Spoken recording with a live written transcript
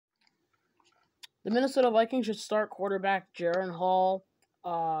The Minnesota Vikings should start quarterback Jaren Hall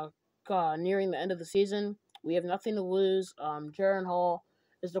nearing the end of the season. We have nothing to lose. Jaren Hall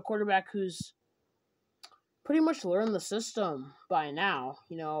is the quarterback who's pretty much learned the system by now.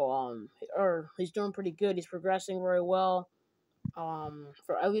 Or he's doing pretty good. He's progressing very well.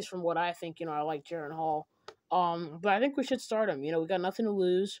 For at least from what I think, I like Jaren Hall. But I think we should start him. We got nothing to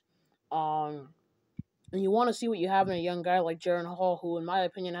lose. Um, and you want to see what you have in a young guy like Jaren Hall, who, in my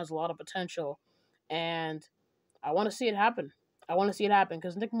opinion, has a lot of potential. And I want to see it happen. I want to see it happen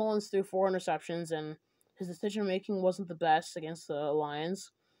because Nick Mullins threw 4 interceptions, and his decision making wasn't the best against the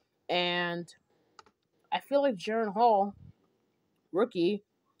Lions. And I feel like Jaren Hall, rookie,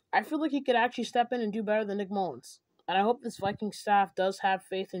 I feel like he could actually step in and do better than Nick Mullins. And I hope this Viking staff does have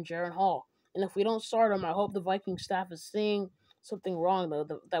faith in Jaren Hall. And if we don't start him, I hope the Viking staff is seeing something wrong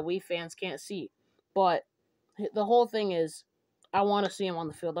that we fans can't see. But the whole thing is, I want to see him on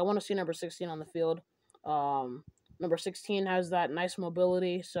the field. I want to see number 16 on the field. Um, Number 16 has that nice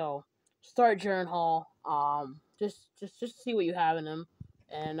mobility, so start Jaren Hall. Just see what you have in him,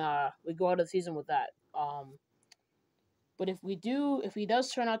 and we go out of the season with that. But if he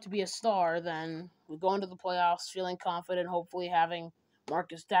does turn out to be a star, then we go into the playoffs feeling confident, hopefully having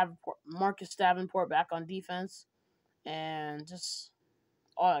Marcus Davenport back on defense, and just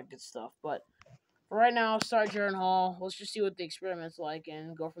all that good stuff. But for right now, start Jaren Hall. Let's just see what the experiment's like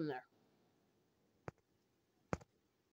and go from there.